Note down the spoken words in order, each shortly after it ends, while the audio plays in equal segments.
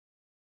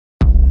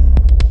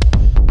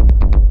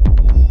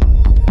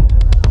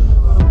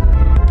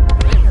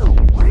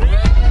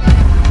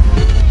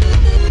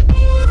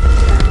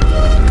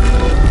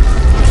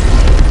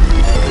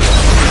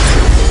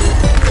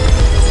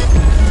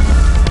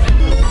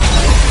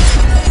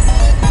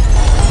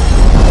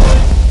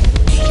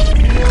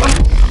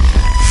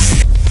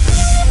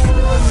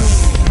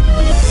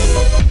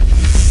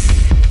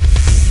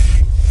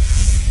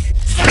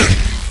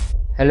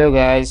Hello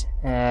guys,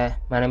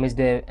 my name is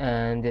Dev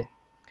and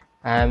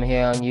I'm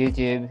here on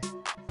YouTube.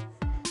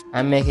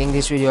 I'm making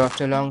this video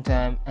after a long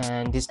time,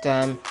 and this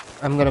time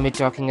I'm gonna be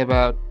talking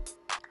about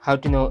how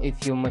to know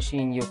if your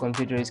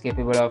computer is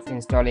capable of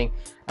installing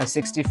a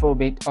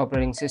 64-bit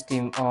operating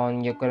system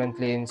on your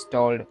currently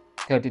installed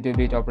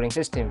 32-bit operating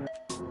system.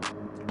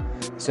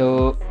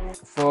 So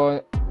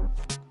for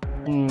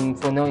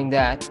for knowing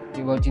that,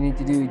 what you need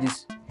to do is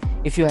just,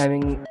 if you're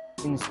having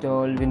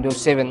installed Windows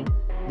 7,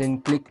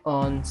 then click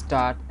on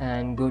start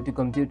and go to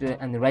computer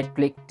and right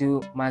click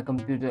to my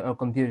computer or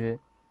computer,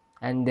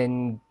 and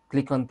then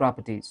click on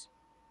properties.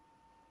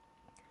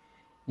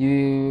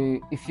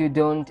 If you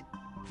don't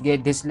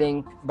get this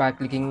link by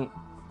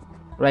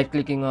right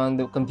clicking on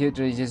the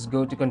computer, you just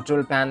go to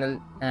control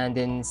panel and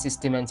then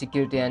system and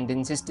security, and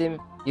then system,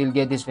 you'll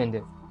get this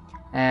window.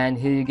 And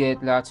here you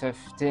get lots of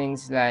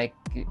things like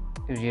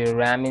your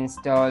RAM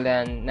installed,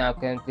 and now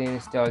currently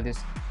installed this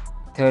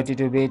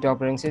 32-bit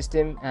operating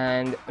system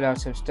and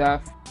lots of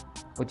stuff.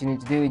 What you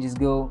need to do is just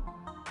go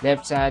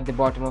left side, the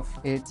bottom of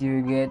it,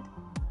 you get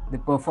the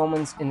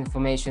performance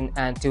information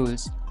and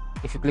tools.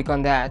 If you click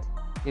on that,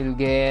 you'll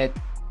get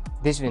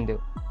this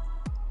window,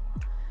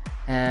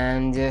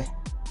 and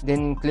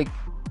then click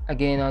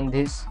again on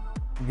this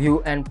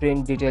view and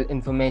print detailed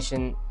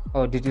information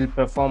or detailed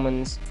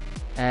performance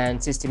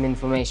and system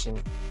information,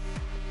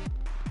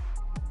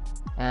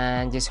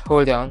 and just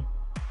hold on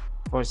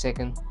for a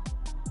second.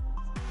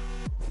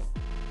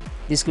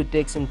 This could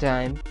take some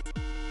time.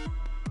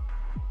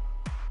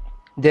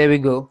 There we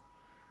go,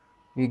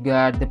 we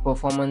got the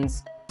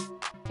performance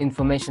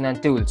information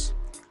and tools.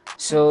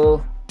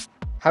 So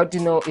how to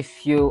know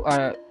if you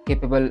are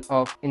capable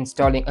of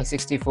installing a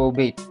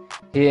 64-bit?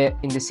 Here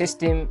in the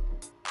system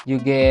you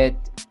get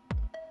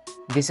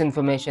this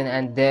information,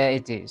 and there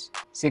it is,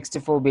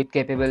 64-bit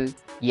capable,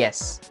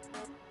 yes.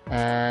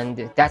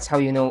 And that's how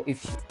you know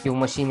if your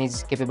machine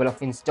is capable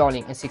of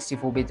installing a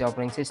 64-bit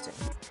operating system.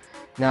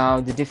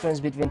 Now the difference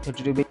between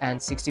 32-bit and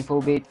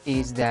 64-bit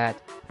is that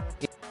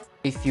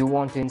if you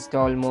want to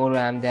install more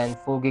RAM than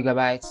 4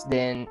 gigabytes,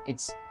 then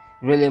it's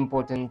really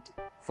important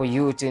for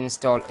you to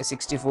install a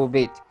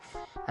 64-bit.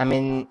 I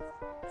mean,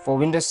 for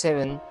Windows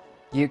 7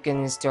 you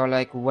can install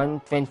like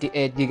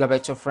 128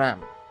 gigabytes of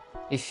RAM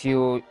if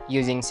you're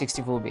using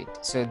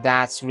 64-bit, so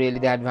that's really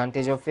the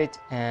advantage of it.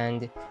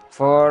 And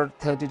for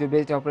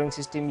 32-bit operating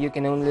system you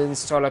can only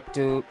install up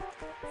to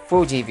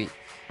 4 GB.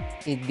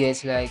 It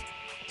gets like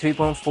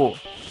 3.4.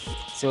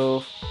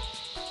 so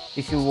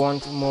if you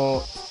want more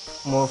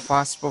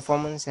fast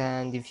performance,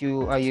 and if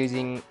you are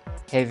using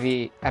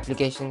heavy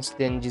applications,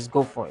 then just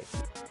go for it.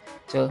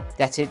 So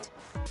that's it.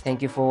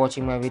 Thank you for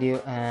watching my video,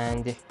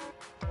 and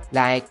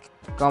like,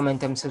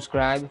 comment and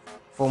subscribe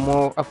for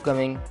more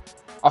upcoming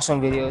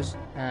awesome videos,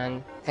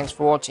 and thanks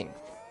for watching.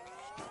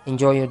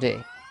 Enjoy your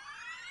day.